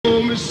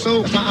me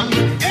so fine.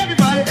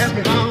 Everybody asked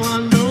me how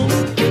I know.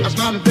 I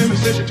smiled at them and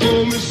said she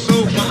told me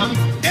so fine.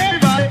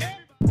 Everybody.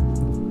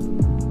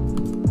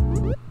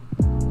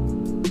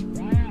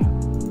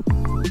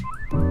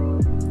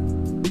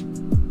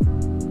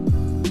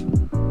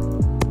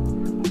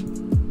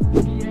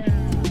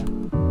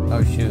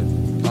 Oh shoot.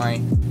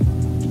 Sorry.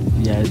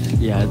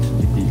 Yeah, it's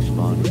a deep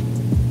spawn.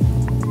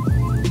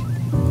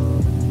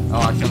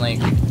 Oh, actually.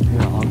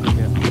 Yeah, I'll go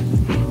get it.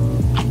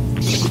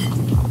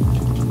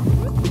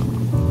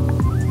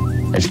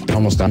 It's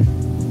almost done.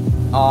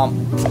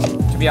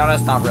 To be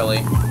honest, not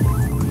really.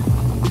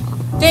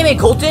 Damn it,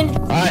 Colton!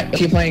 Alright,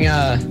 keep playing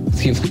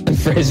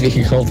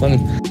Frisbee, Colton.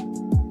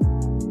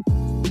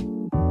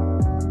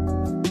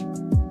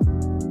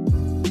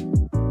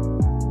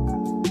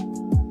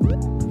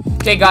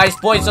 Okay, guys,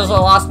 boys, this is the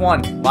last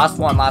one. Last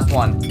one.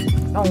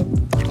 No.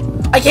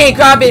 I can't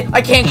grab it!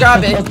 I can't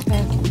grab it!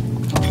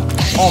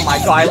 Oh my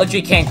god, I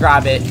literally can't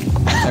grab it.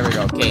 There we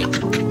go, okay.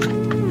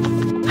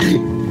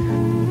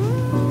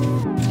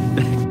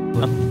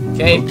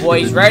 Okay,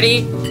 boys,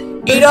 ready?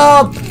 Eat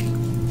up!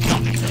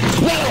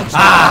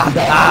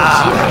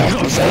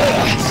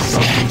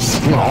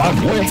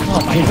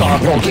 Oh my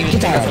god, bro,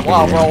 get that out of here.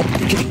 Bro.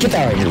 Get that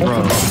out of here, bro.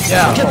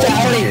 Yeah. Get that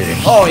out of here.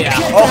 Oh yeah,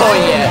 oh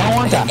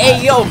yeah.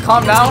 Hey, yo,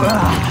 calm down.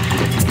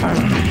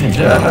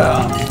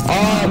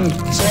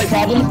 Slight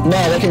problem? No,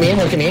 look at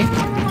me,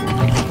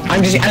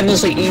 I'm just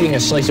endlessly eating a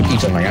slice of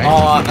pizza, my guy.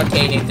 Oh,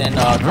 okay, Nathan,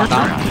 calm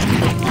down. I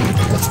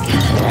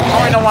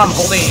don't even know what I'm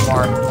holding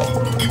anymore.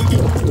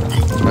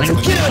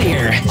 Get out of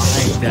here!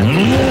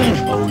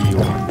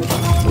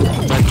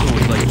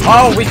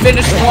 Oh, we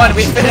finished one,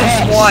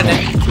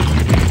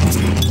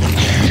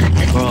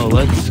 Bro,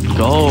 let's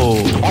go.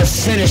 I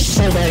finished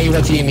so many,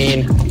 what do you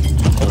mean?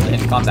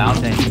 Nathan, calm down.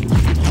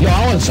 Yo,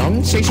 I want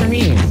some. Say for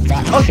me.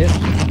 Fat shit.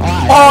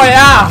 Oh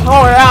yeah,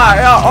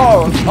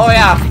 oh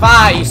yeah,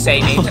 fat you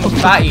say, Nathan,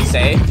 fat you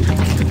say.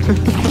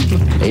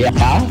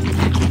 Yeah?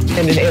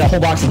 And just ate a whole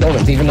box of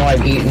donuts, even though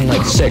I've eaten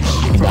like 6.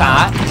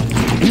 Fat,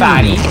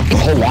 fatty.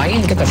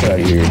 Hawaiian? Get that shit out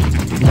of here.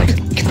 Like,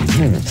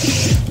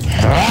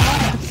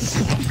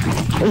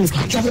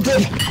 drop it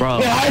good. Bro.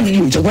 Yeah, I need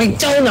you to make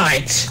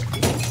donuts.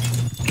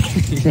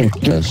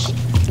 Yes.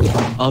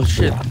 Oh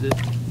shit,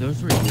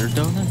 those were your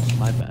donuts?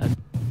 My bad.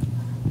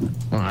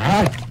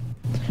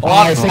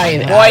 I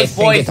think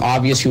boys. it's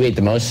obvious who ate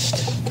the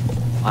most.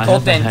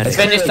 Colton,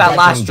 finish that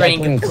last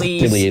drink,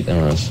 please. Ate the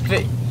most.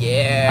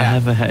 Yeah. I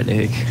have a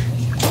headache.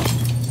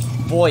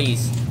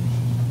 Boys,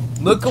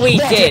 look what we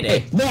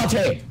did.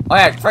 Latte. Oh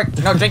yeah, frick,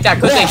 no, drink that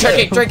quickly,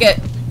 drink it.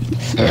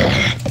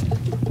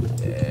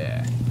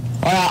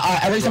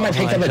 Every time I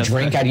picked up a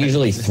drink, I'd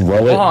usually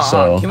throw it,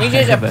 so... Can we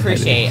just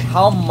appreciate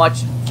how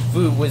much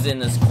food was in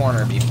this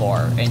corner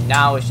before, and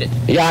now it's just...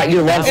 Yeah,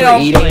 you're right for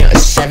eating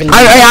 70...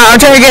 I'm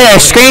trying to get a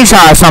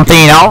screenshot of something,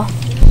 you know?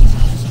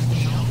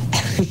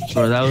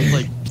 Bro, that was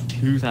like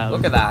 2,000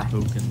 Look at that.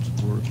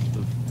 tokens worth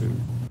of food.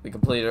 We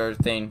completed our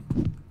thing.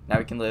 Now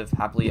we can live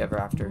happily ever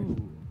after. Ooh.